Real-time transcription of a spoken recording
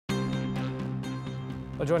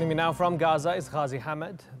Well, joining me now from Gaza is Ghazi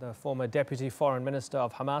Hamad, the former Deputy Foreign Minister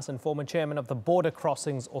of Hamas and former Chairman of the Border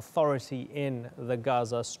Crossings Authority in the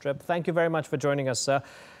Gaza Strip. Thank you very much for joining us, sir.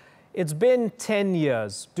 It's been 10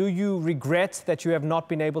 years. Do you regret that you have not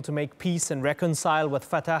been able to make peace and reconcile with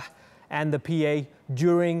Fatah and the PA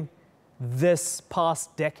during this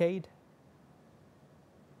past decade?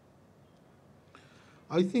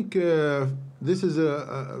 I think this is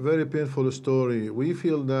a very painful story. We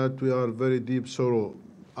feel that we are very deep sorrow.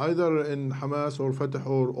 Either in Hamas or Fatah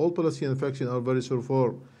or all Palestinian factions are very sorry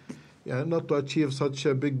for not to achieve such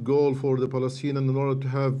a big goal for the Palestinians in order to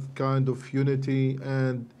have kind of unity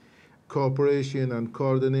and cooperation and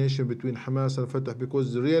coordination between Hamas and Fatah,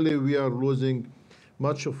 because really we are losing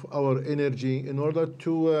much of our energy in order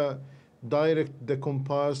to direct the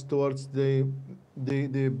compass towards the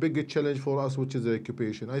bigger challenge for us, which is the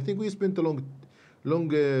occupation. I think we spent a long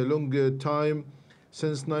time.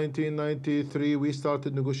 Since 1993, we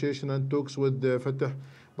started negotiation and talks with Fatah,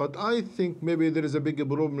 but I think maybe there is a bigger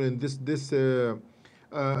problem in this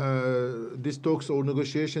talks or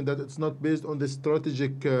negotiation, that it's not based on the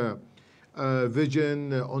strategic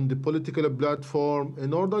vision, on the political platform,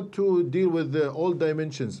 in order to deal with all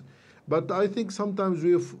dimensions. But I think sometimes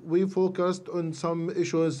we focused on some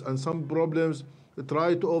issues and some problems,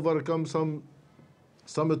 try to overcome some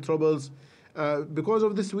troubles. Because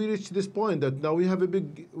of this, we reached this point that now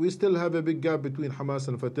we still have a big gap between Hamas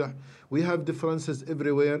and Fatah. We have differences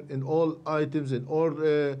everywhere in all items, in all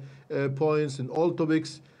points, in all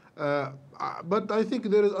topics. But I think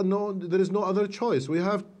there is no other choice. We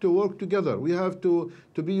have to work together. We have to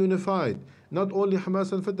be unified. Not only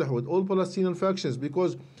Hamas and Fatah, with all Palestinian factions,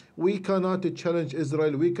 because we cannot challenge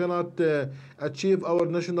Israel. We cannot achieve our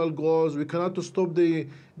national goals. We cannot stop the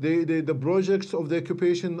projects of the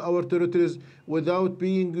occupation in our territories without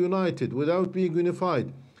being united, without being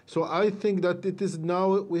unified. So I think that it is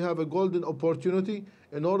now we have a golden opportunity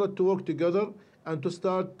in order to work together and to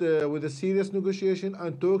start with a serious negotiation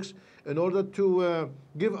and talks in order to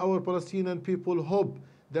give our Palestinian people hope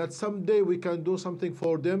that someday we can do something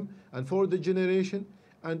for them and for the generation,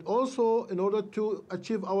 and also in order to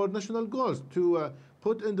achieve our national goals, to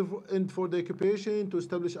put in for the occupation, to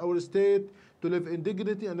establish our state, to live in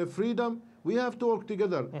dignity and freedom. We have to work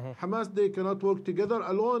together. Hamas, they cannot work together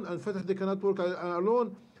alone, and Fatah, they cannot work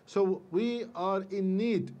alone. So we are in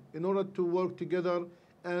need in order to work together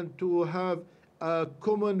and to have a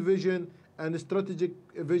common vision and a strategic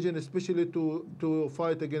vision, especially to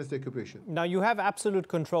fight against the occupation. Now, you have absolute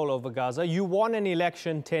control over Gaza. You won an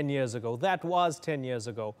election 10 years ago. That was 10 years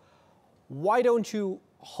ago. Why don't you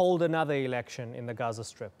hold another election in the Gaza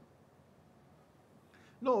Strip?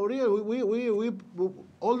 No, really, we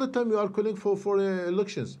all the time we are calling for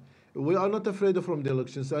elections. We are not afraid from the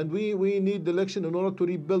elections, and we need the election in order to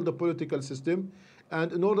rebuild the political system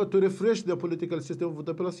and in order to refresh the political system of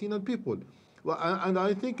the Palestinian people. Well, and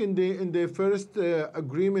I think in the first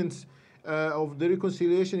agreements of the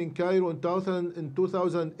reconciliation in Cairo in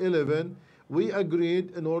 2011, we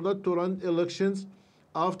agreed in order to run elections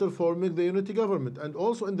after forming the unity government. And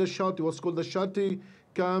also in the Shati, what's called the Shati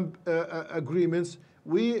camp agreements,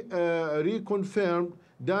 we reconfirmed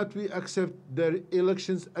that we accept the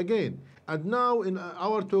elections again. And now in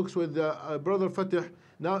our talks with brother Fatah,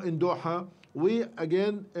 now in Doha, we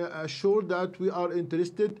again assured that we are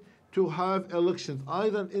interested to have elections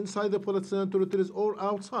either inside the Palestinian territories or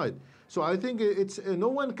outside. So I think it's no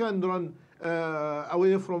one can run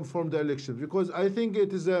away from the elections, because I think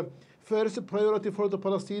it is a first priority for the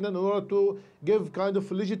Palestinians in order to give kind of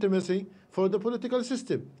legitimacy for the political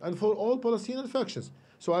system and for all Palestinian factions.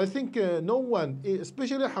 So I think no one,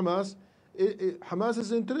 especially Hamas, Hamas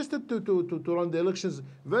is interested to run the elections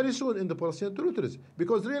very soon in the Palestinian territories,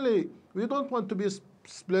 because really we don't want to be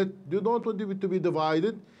split, we don't want to be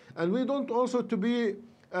divided, and we don't also to be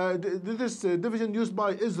this division used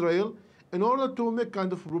by Israel in order to make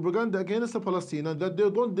kind of propaganda against the Palestinians that they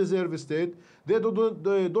don't deserve a state, they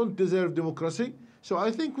don't deserve democracy. So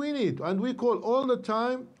I think we need, and we call all the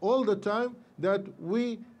time that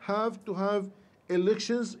we have to have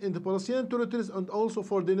elections in the Palestinian territories and also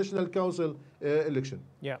for the National Council election.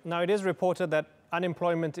 Yeah. Now, it is reported that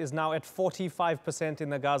unemployment is now at 45% in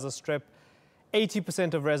the Gaza Strip.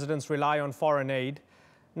 80% of residents rely on foreign aid.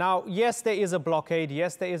 Now, yes, there is a blockade.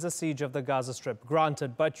 Yes, there is a siege of the Gaza Strip,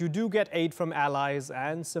 granted, but you do get aid from allies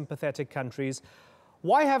and sympathetic countries.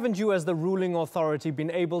 Why haven't you, as the ruling authority, been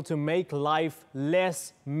able to make life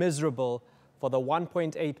less miserable for the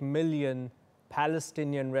 1.8 million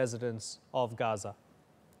Palestinian residents of Gaza?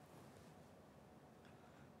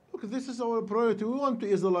 Look, this is our priority. We want to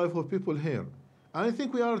ease the life of people here. I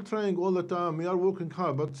think we are trying all the time. We are working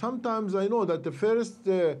hard, but sometimes I know that the first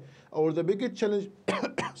or the biggest challenge,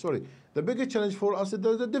 sorry, the biggest challenge for us is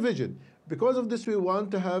the division. Because of this, we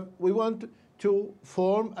want to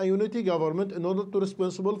form a unity government in order to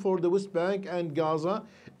responsible for the West Bank and Gaza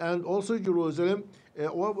and also Jerusalem,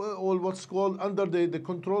 all what's called under the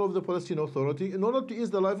control of the Palestinian Authority, in order to ease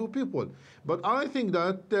the life of people. But I think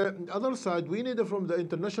that on the other side, we need from the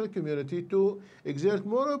international community to exert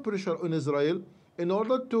more pressure on Israel in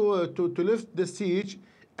order to lift the siege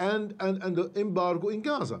and the embargo in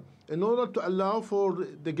Gaza, in order to allow for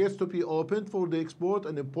the gates to be opened for the export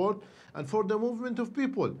and import and for the movement of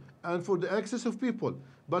people and for the access of people.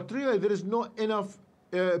 But really, there is not enough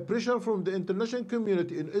pressure from the international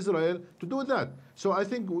community in Israel to do that. So I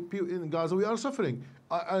think in Gaza we are suffering.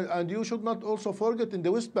 And you should not also forget in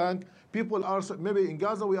the West Bank, people are, maybe in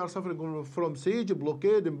Gaza we are suffering from siege,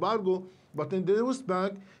 blockade, embargo, but in the West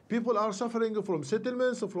Bank, people are suffering from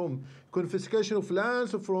settlements, from confiscation of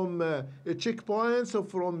lands, from checkpoints,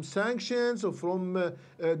 from sanctions, from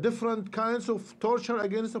different kinds of torture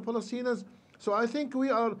against the Palestinians. So I think we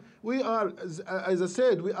are, as I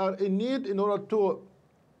said, we are in need in order to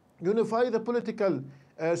unify the political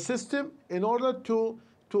system in order to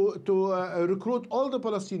recruit all the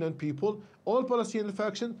Palestinian people, all Palestinian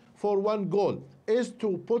factions for one goal, is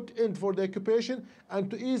to put in for the occupation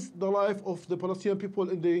and to ease the life of the Palestinian people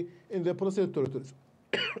in the Palestinian territories.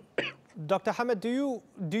 Dr. Hamad,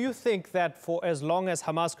 do you think that for as long as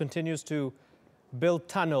Hamas continues to build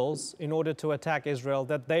tunnels in order to attack Israel,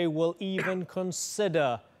 that they will even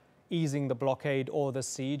consider easing the blockade or the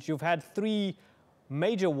siege? You've had 3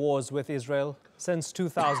 major wars with Israel since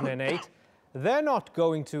 2008. They're not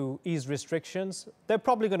going to ease restrictions. They're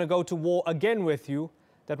probably going to go to war again with you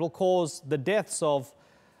that will cause the deaths of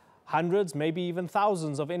hundreds, maybe even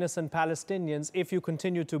thousands of innocent Palestinians if you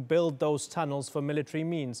continue to build those tunnels for military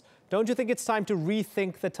means. Don't you think it's time to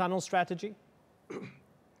rethink the tunnel strategy?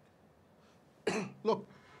 Look,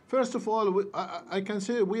 first of all, I can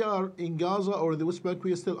say we are in Gaza or the West Bank,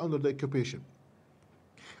 we are still under the occupation.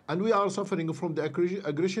 And we are suffering from the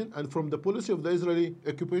aggression and from the policy of the Israeli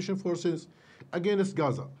occupation forces against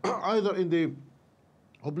Gaza, either in the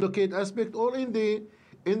blockade aspect or in the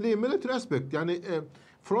military aspect.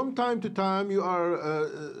 From time to time, you are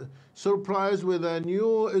surprised with a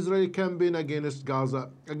new Israeli campaign against Gaza,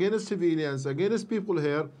 against civilians, against people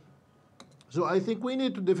here. So I think we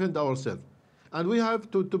need to defend ourselves. And we have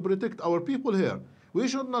to protect our people here. We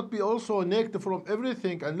should not be also naked from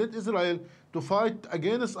everything and let Israel to fight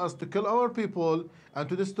against us, to kill our people, and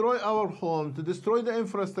to destroy our homes, to destroy the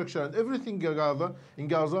infrastructure and everything in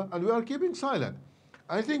Gaza, and we are keeping silent.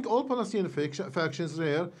 I think all Palestinian factions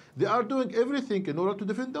here, they are doing everything in order to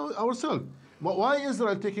defend ourselves. Why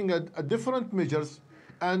Israel taking a different measures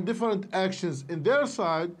and different actions in their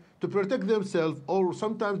side to protect themselves, or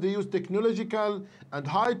sometimes they use technological and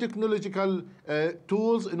high technological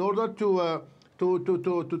tools in order to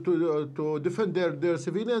defend their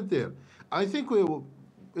civilians there. I think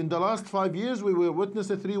in the last 5 years, we were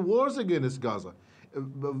witnessing 3 wars against Gaza,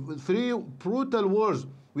 3 brutal wars.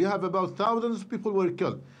 We have about thousands of people were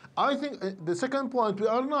killed. I think the second point, we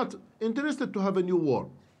are not interested to have a new war.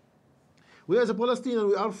 We as a Palestinian,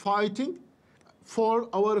 we are fighting for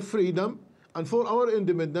our freedom and for our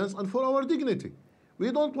independence and for our dignity. We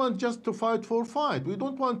don't want just to fight for fight. We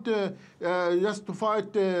don't want just to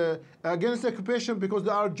fight against occupation because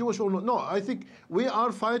they are Jewish or not. No, I think we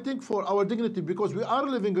are fighting for our dignity because we are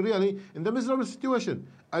living really in the miserable situation.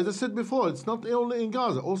 As I said before, it's not only in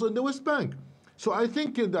Gaza, also in the West Bank. So I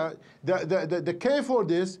think that the key for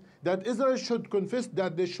this, that Israel should confess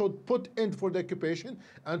that they should put end for the occupation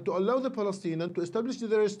and to allow the Palestinians to establish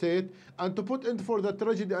their state and to put end for the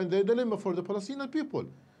tragedy and the dilemma for the Palestinian people.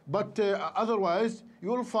 But otherwise, you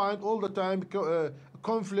will find all the time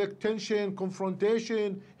conflict, tension,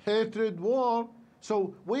 confrontation, hatred, war.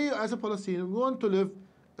 So we as a Palestinian, we want to live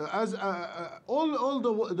as all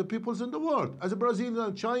the peoples in the world, as a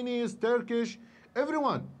Brazilian, Chinese, Turkish,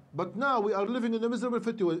 everyone. But now we are living in a miserable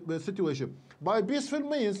situation. By peaceful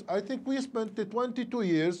means, I think we spent 22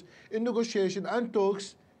 years in negotiation and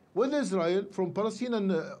talks with Israel from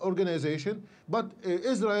Palestinian organization, but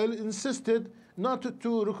Israel insisted not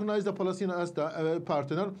to recognize the Palestinian as the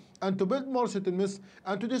partner and to build more settlements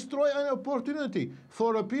and to destroy an opportunity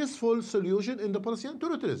for a peaceful solution in the Palestinian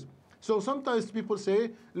territories. So sometimes people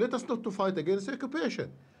say, let us not to fight against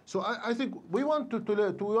occupation. So I think we want to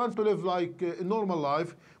live like a normal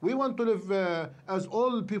life. We want to live as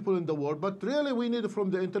all people in the world. But really, we need from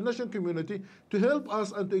the international community to help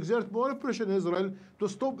us and to exert more pressure in Israel to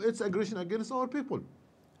stop its aggression against our people.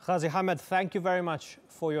 Ghazi Hamad, thank you very much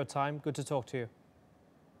for your time. Good to talk to you.